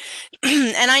fair. And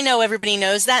and I know everybody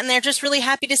knows that, and they're just really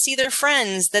happy to see their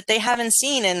friends that they haven't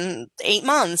seen in 8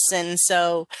 months. And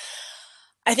so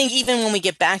I think even when we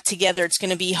get back together, it's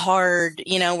going to be hard.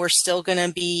 You know, we're still going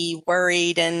to be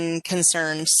worried and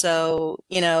concerned. So,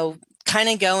 you know, kind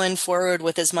of going forward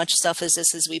with as much stuff as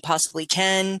this as we possibly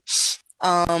can.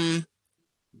 I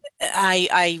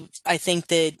think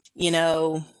that, you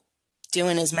know,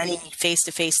 doing as many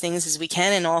face-to-face things as we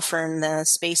can and offering the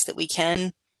space that we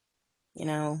can, you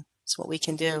know, it's what we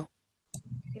can do.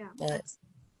 yeah. But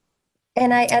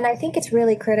And I think it's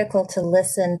really critical to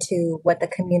listen to what the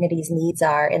community's needs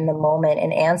are in the moment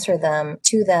and answer them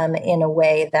to them in a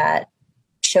way that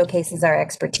showcases our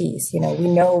expertise. You know, we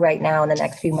know right now in the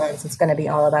next few months it's going to be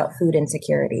all about food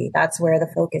insecurity. That's where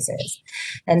the focus is.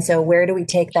 And so where do we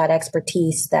take that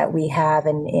expertise that we have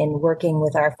in working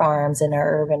with our farms in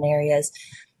our urban areas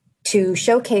to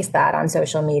showcase that on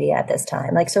social media at this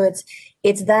time? Like, so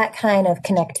it's that kind of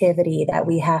connectivity that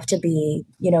we have to be,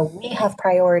 you know, we have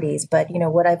priorities, but, you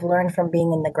know, what I've learned from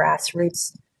being in the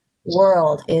grassroots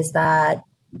world is that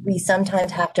we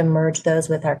sometimes have to merge those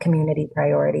with our community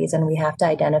priorities, and we have to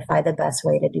identify the best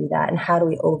way to do that. And how do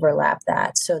we overlap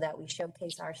that so that we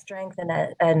showcase our strength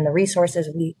and the resources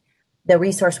the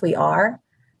resource we are,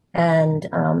 and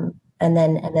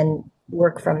then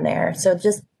work from there. So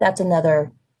that's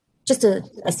another, just a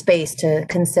space to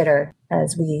consider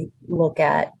as we look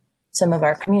at some of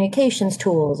our communications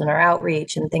tools and our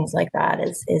outreach and things like that,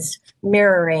 is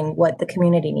mirroring what the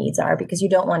community needs are, because you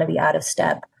don't want to be out of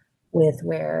step with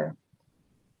where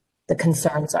the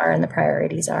concerns are and the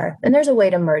priorities are. And there's a way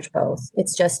to merge both.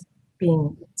 It's just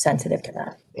being sensitive to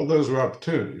that. Well, those are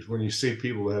opportunities. When you see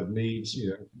people that have needs, you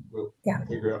know, we'll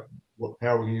figure out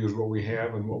how we can use what we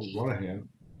have and what we want to have.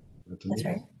 That's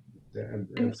right.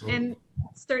 And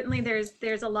certainly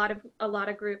there's a lot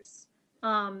of groups,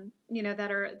 you know,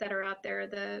 that are out there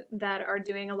that are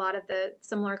doing a lot of the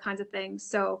similar kinds of things.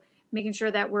 So making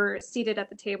sure that we're seated at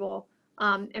the table,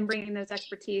 and bringing those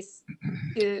expertise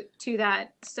to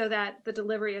that, so that the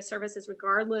delivery of services,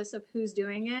 regardless of who's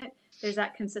doing it, there's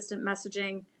that consistent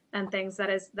messaging and things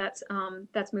that's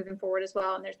moving forward as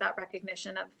well. And there's that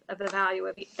recognition of the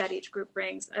value that each group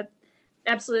brings.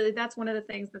 Absolutely, that's one of the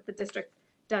things that the district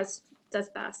does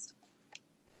best.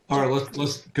 All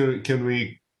right, can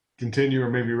we continue or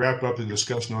maybe wrap up the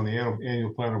discussion on the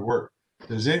annual plan of work?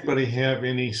 Does anybody have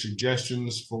any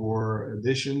suggestions for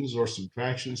additions or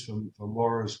subtractions from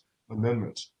Laura's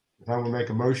amendments? If I would make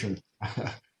a motion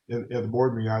at the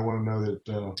board meeting, I want to know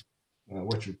that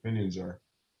what your opinions are.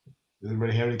 Does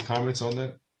anybody have any comments on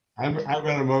that? I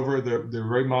read them over. They're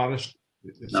very modest.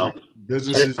 No,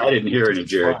 businesses. I didn't hear any,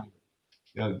 Jerry.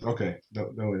 Yeah. Okay.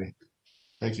 No, any.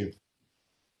 Thank you.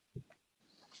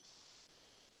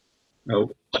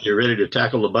 No, you ready to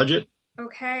tackle the budget?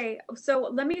 Okay, so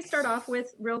let me start off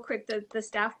with real quick the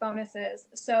staff bonuses.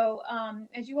 So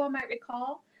as you all might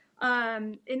recall,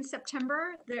 in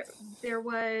September there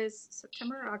was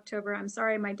September or October. I'm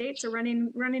sorry, my dates are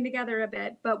running together a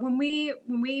bit. But when we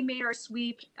made our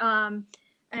sweep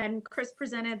and Chris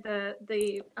presented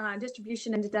the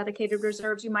distribution into dedicated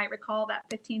reserves. You might recall that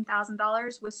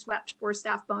 $15,000 was swept for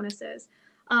staff bonuses.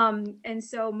 And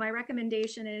so my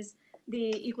recommendation is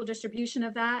the equal distribution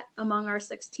of that among our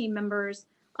 6 team members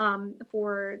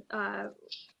for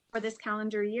this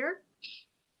calendar year.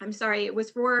 I'm sorry, it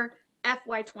was for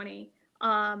FY20.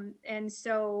 And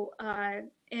so,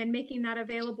 and making that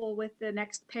available with the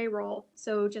next payroll.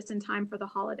 So just in time for the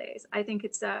holidays. I think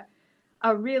it's a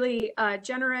really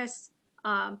generous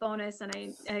bonus.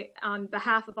 And I, on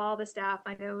behalf of all the staff,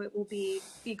 I know it will be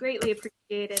greatly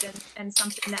appreciated and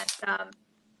something that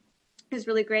is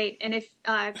really great. And if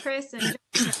Chris and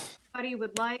anybody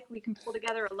would like, we can pull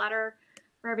together a letter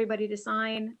for everybody to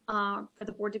sign, for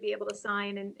the board to be able to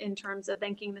sign in terms of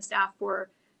thanking the staff for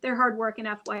their hard work in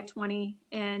FY20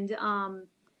 and,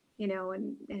 you know,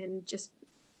 and just,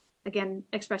 again,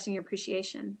 expressing your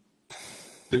appreciation.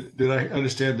 Did I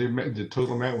understand the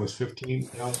total amount was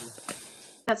 15,000?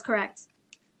 That's correct.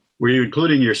 Were you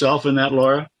including yourself in that,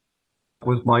 Laura? That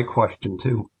was my question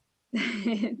too.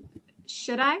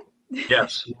 Should I?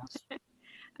 Yes.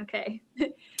 Okay,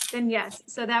 then yes.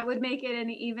 So that would make it an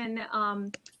even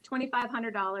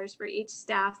 $2,500 for each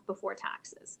staff before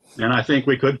taxes. And I think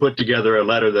we could put together a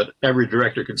letter that every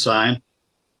director could sign.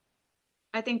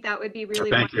 I think that would be really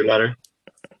Thank you letter.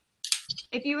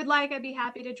 If you would like, I'd be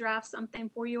happy to draft something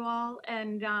for you all,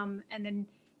 and then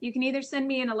you can either send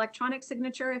me an electronic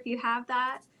signature if you have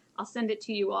that. I'll send it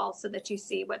to you all so that you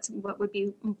see what would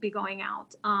be going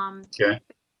out. Okay.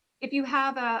 If you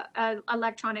have a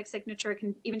electronic signature,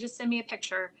 can even just send me a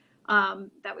picture.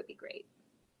 That would be great.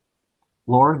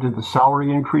 Laura, did the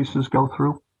salary increases go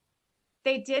through?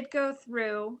 They did go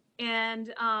through,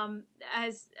 and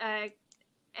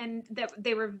and that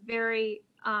they were very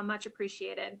much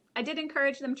appreciated. I did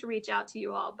encourage them to reach out to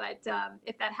you all, but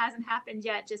if that hasn't happened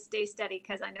yet, just stay steady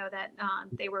because I know that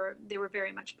they were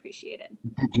very much appreciated.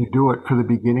 Did you do it for the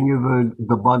beginning of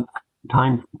the month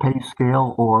time pay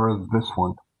scale or this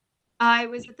one? I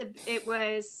was at it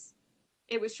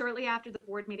was shortly after the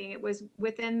board meeting. It was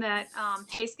within that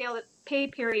pay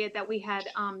period that we had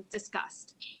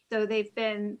discussed. So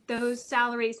those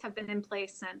salaries have been in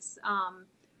place since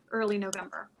early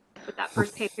November, with that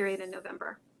first pay period in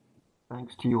November.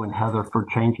 Thanks to you and Heather for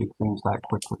changing things that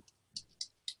quickly.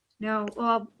 No,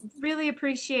 well, really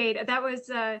appreciate that.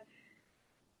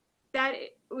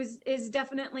 Is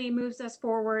definitely moves us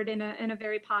forward in a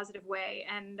very positive way,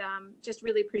 and just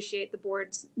really appreciate the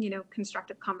board's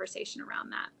constructive conversation around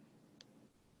that.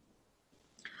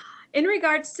 In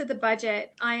regards to the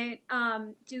budget, I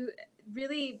do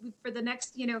really for the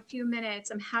next few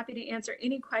minutes, I'm happy to answer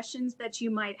any questions that you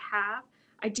might have.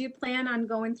 I do plan on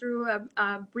going through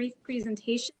a brief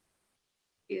presentation.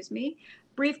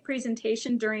 Brief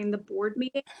presentation during the board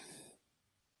meeting.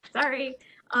 Sorry.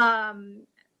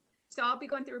 So I'll be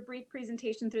going through a brief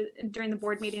presentation during the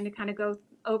board meeting to kind of go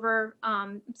over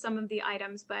some of the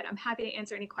items, but I'm happy to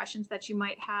answer any questions that you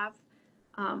might have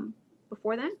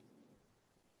before then.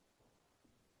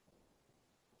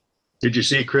 Did you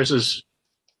see Chris's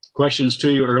questions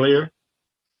to you earlier?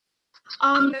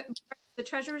 The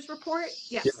treasurer's report?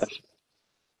 Yes.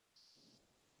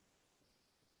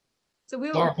 So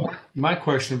my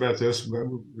question about this, we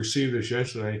received this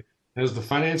yesterday. Has the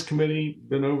finance committee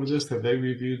been over this? Have they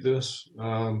reviewed this?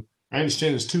 I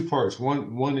understand it's 2 parts.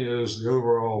 One is the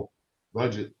overall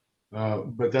budget,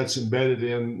 but that's embedded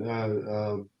in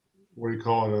what do you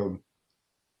call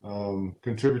it,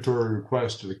 contributory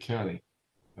request to the county.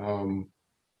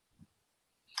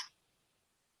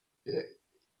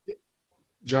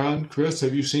 John, Chris,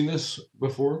 have you seen this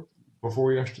before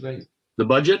yesterday? The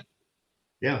budget?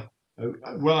 Yeah.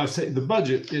 Well, I say the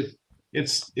budget.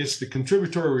 It's the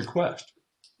contributory request.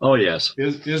 Oh yes.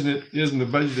 Isn't the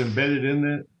budget embedded in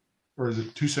that, or is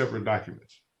it 2 separate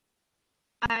documents?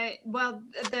 Well,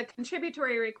 the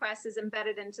contributory request is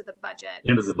embedded into the budget.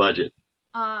 Into the budget.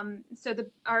 So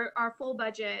our full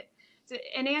budget. So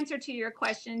in answer to your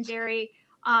question, Jerry,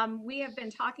 we have been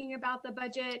talking about the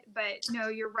budget, but no,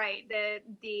 you're right.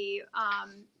 The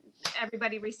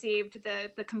everybody received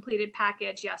the completed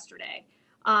package yesterday.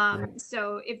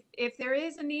 So if there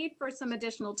is a need for some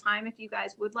additional time, if you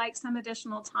guys would like some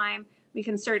additional time, we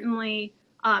can certainly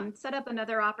set up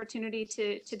another opportunity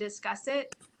to discuss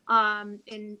it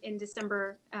in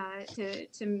December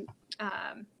to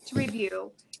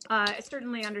review. I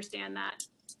certainly understand that.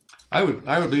 I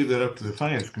would leave that up to the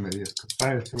finance committee. If the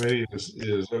finance committee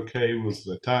is okay with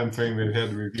the time frame they've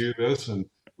had to review this and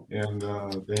they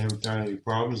haven't found any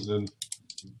problems, then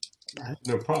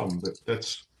no problem. But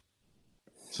that's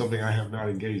something I have not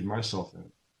engaged myself in,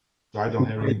 so I don't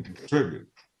have anything to contribute.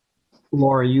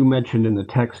 Laura, you mentioned in the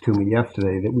text to me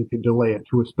yesterday that we could delay it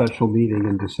to a special meeting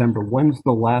in December. When's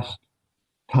the last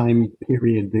time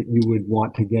period that you would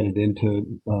want to get it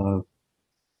into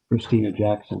Christina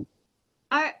Jackson?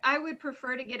 I would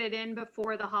prefer to get it in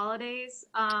before the holidays,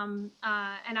 and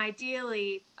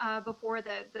ideally before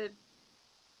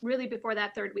really before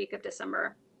that third week of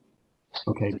December.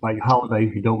 Okay, by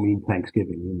holidays you don't mean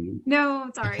Thanksgiving, you mean?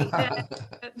 No, sorry,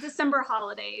 the December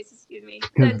holidays. Excuse me,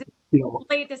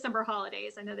 late December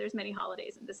holidays. I know there's many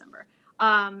holidays in December,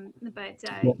 but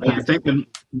Well, yes. you're thinking,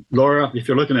 Laura, if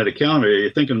you're looking at a calendar,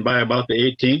 you're thinking by about the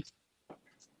 18th,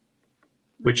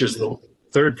 which is the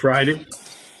third Friday.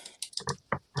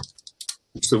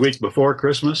 It's the week before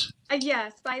Christmas.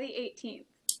 Yes, by the 18th.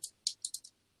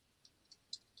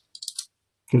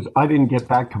 Because I didn't get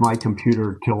back to my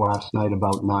computer till last night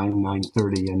about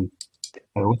 9:30, and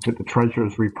I looked at the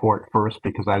treasurer's report first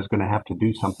because I was going to have to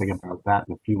do something about that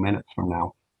in a few minutes from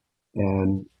now.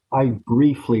 And I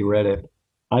briefly read it.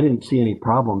 I didn't see any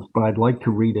problems, but I'd like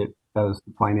to read it as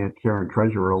the finance chair and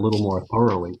treasurer a little more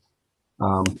thoroughly.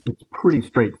 It's pretty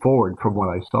straightforward from what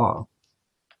I saw.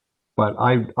 But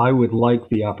I would like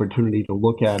the opportunity to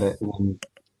look at it. And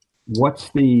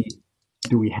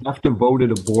do we have to vote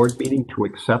at a board meeting to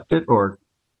accept it, or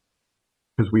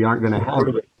because we aren't going to have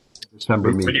it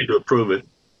December meeting? We need to approve it.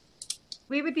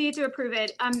 We would need to approve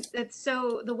it.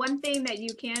 So the one thing that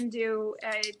you can do,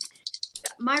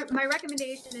 my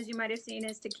recommendation, as you might have seen,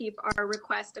 is to keep our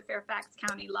request to Fairfax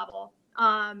County level,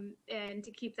 and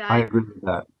to keep that. I agree with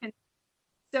that.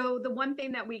 So the one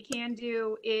thing that we can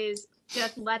do is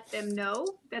just let them know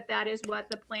that that is what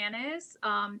the plan is.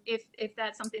 If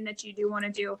that's something that you do want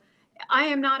to do, I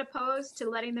am not opposed to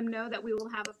letting them know that we will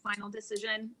have a final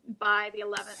decision by the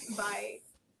 11th, by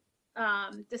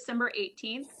December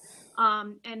 18th,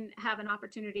 and have an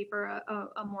opportunity for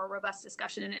a more robust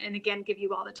discussion, and again, give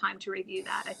you all the time to review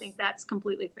that. I think that's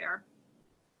completely fair.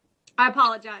 I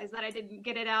apologize that I didn't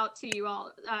get it out to you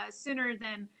all sooner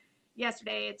than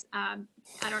yesterday. It's I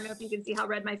don't know if you can see how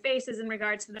red my face is in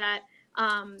regards to that,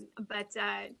 but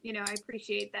you know, I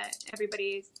appreciate that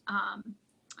everybody's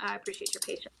I appreciate your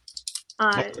patience.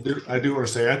 I do want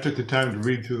to say I took the time to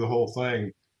read through the whole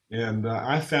thing, and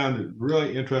I found it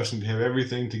really interesting to have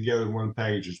everything together in one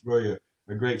package. It's really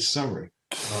a great summary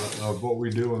of what we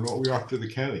do and what we offer to the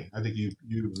county. I think you've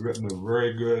written a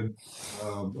very good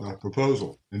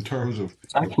proposal in terms of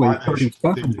actually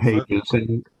 37 pages,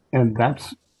 and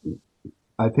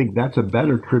I think that's a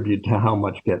better tribute to how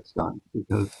much gets done,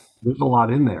 because there's a lot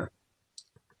in there.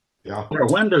 Yeah.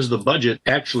 When does the budget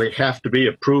actually have to be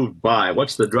approved by?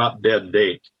 What's the drop dead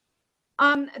date?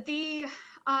 It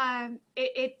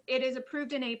is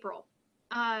approved in April.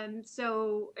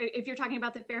 So if you're talking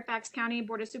about the Fairfax County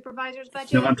Board of Supervisors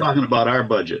budget. No, I'm talking about our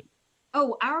budget.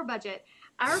 Oh, our budget.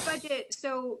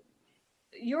 So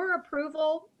your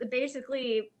approval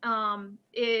basically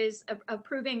is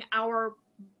approving our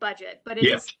budget, but it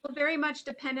is still very much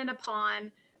dependent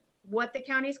upon what the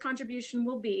county's contribution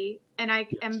will be. And I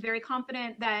am very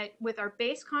confident that with our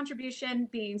base contribution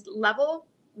being level,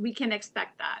 we can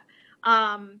expect that.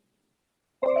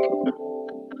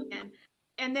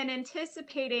 And then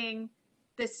anticipating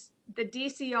the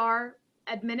DCR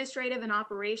administrative and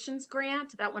operations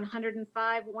grant, that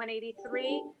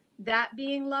 105,183, that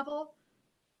being level,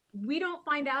 we don't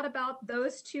find out about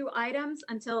those two items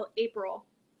until April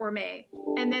or May.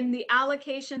 And then the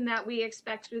allocation that we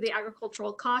expect through the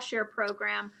agricultural cost share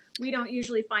program, we don't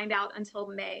usually find out until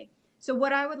May. So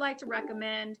what I would like to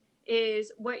recommend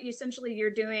is what essentially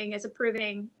you're doing is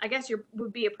approving, I guess you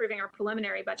would be approving our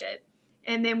preliminary budget,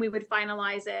 and then we would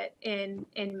finalize it in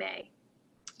May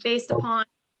based upon,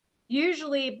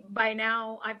 usually by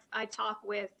now I talk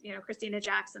with, you know, Christina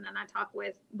Jackson, and I talk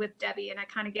with Debbie, and I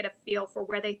kind of get a feel for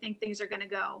where they think things are going to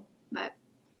go. But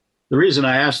the reason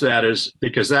I ask that is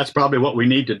because that's probably what we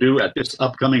need to do at this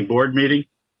upcoming board meeting,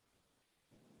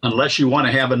 unless you want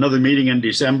to have another meeting in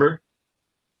December.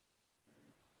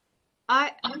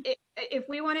 If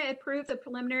we want to approve the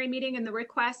preliminary meeting and the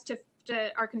request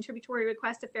to our contributory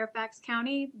request to Fairfax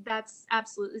County, that's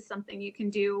absolutely something you can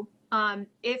do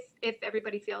if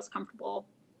everybody feels comfortable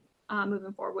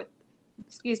moving forward with.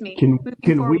 Excuse me. Can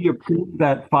we approve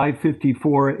that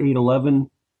 554,811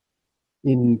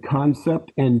 in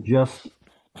concept and just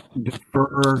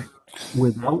defer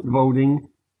without voting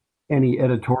any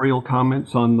editorial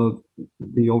comments on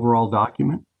the overall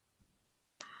document?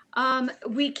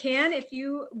 We can, if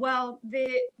you, well,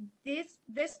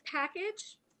 this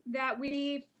package that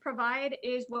we provide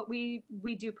is what we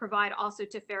do provide also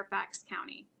to Fairfax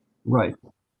County. Right.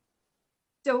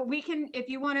 So we can, if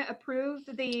you want to approve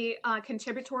the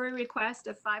contributory request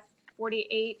of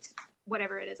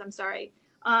whatever it is, I'm sorry.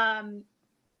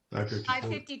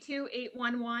 552.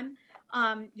 552-811.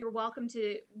 You're welcome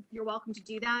to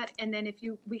do that. And then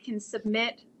we can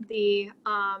submit the,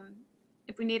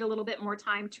 if we need a little bit more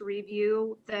time to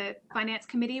review, the finance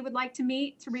committee would like to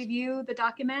meet to review the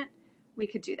document, we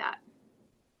could do that.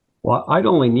 Well, I'd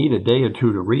only need a day or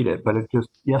two to read it, but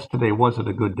yesterday wasn't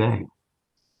a good day.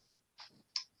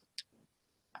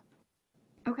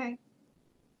 Okay.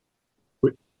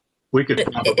 We could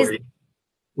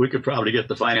probably get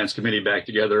the finance committee back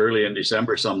together early in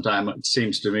December sometime, it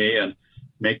seems to me, and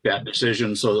make that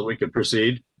decision so that we could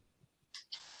proceed.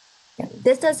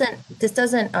 This doesn't,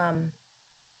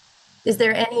 is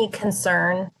there any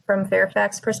concern from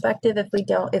Fairfax perspective if we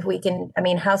can, I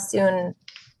mean, how soon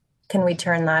can we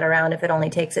turn that around if it only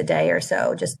takes a day or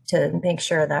so, just to make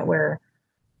sure that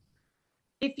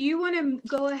if you want to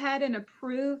go ahead and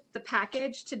approve the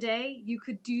package today, you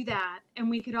could do that. And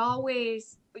we could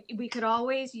always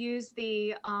use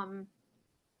the,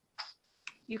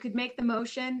 you could make the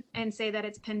motion and say that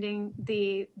it's pending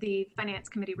the finance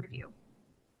committee review.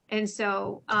 And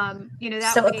so,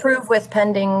 so approve with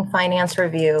pending finance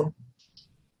review,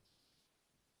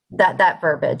 that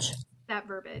verbiage. That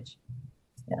verbiage.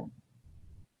 Yeah.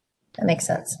 That makes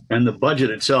sense. And the budget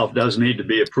itself does need to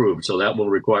be approved, so that will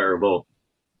require a vote.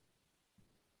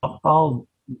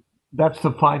 That's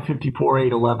the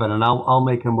 554-811, and I'll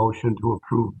make a motion to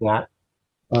approve that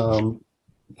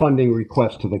funding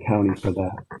request to the county for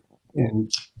that.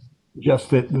 And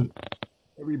just that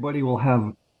everybody will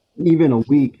have even a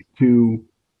week to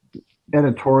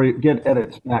get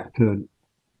edits back to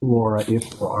Laura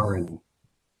if there are any.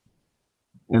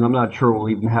 And I'm not sure we'll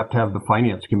even have to have the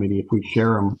finance committee if we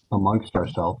share them amongst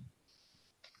ourselves.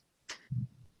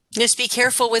 Just be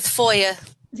careful with FOIA.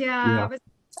 Yeah.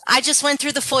 I just went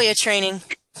through the FOIA training.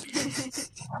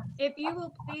 If you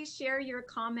will please share your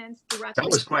comments directly. That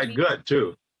was quite good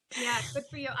too. Yeah, good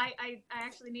for you. I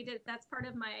actually needed, that's part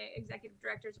of my executive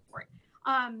director's report.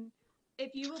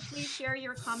 If you will please share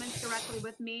your comments directly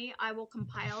with me, I will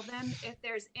compile them. If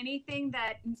there's anything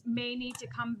that may need to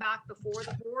come back before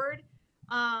the board,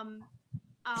 I'd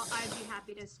be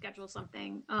happy to schedule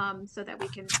something so that we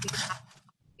can have a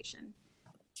conversation.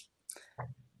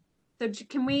 So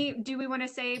do we want to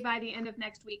say by the end of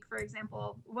next week, for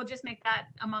example? We'll just make that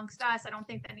amongst us. I don't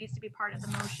think that needs to be part of the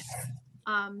motion.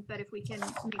 But if we can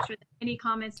make sure that any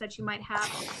comments that you might have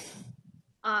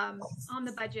on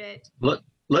the budget.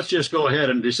 Let's just go ahead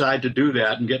and decide to do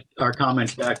that and get our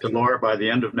comments back to Laura by the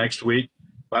end of next week.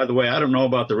 By the way, I don't know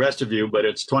about the rest of you, but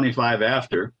it's 25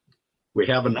 after. We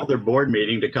have another board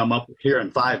meeting to come up here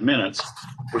in 5 minutes.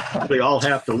 We probably all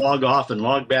have to log off and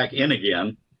log back in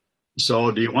again.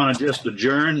 So do you want to just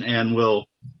adjourn and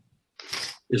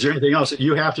is there anything else that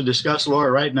you have to discuss,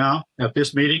 Laura, right now at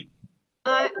this meeting?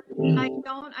 I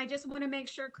don't. I just want to make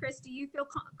sure, Chris, do you feel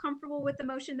comfortable with the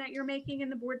motion that you're making in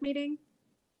the board meeting?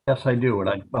 Yes, I do.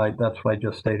 And that's what I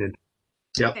just stated.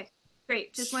 Yep. Okay,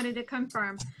 great. Just wanted to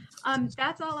confirm.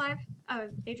 That's all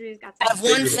Adria's got. I have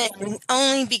one thing,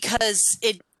 only because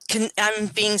I'm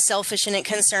being selfish and it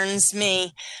concerns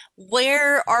me.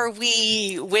 Where are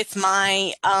we with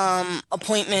my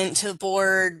appointment to the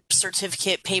board,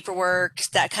 certificate, paperwork,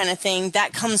 that kind of thing?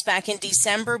 That comes back in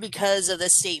December because of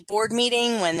the state board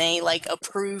meeting when they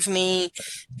approve me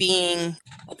being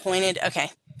appointed. Okay.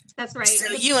 That's right.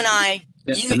 So you and I.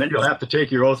 And then you'll have to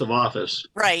take your oath of office.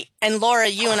 Right. And Laura,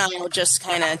 you and I will just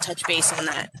kind of touch base on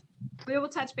that. We will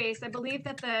touch base. I believe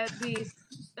that the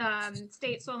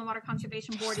State Soil and Water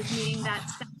Conservation Board is meeting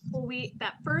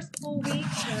that first full week,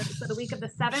 so the week of the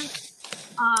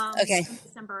 7th okay. in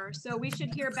December. So we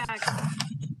should hear back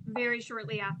very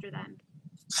shortly after then.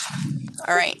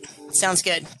 All right. Sounds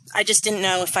good. I just didn't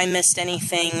know if I missed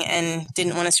anything and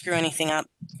didn't want to screw anything up.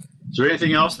 Is there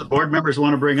anything else the board members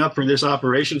want to bring up for this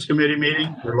operations committee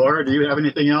meeting? Or Laura, do you have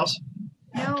anything else?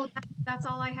 No, that's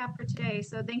all I have for today.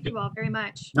 So thank you all very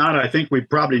much. Not, I think we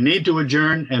probably need to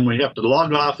adjourn and we have to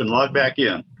log off and log back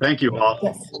in. Thank you all.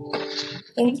 Yes.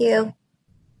 Thank you.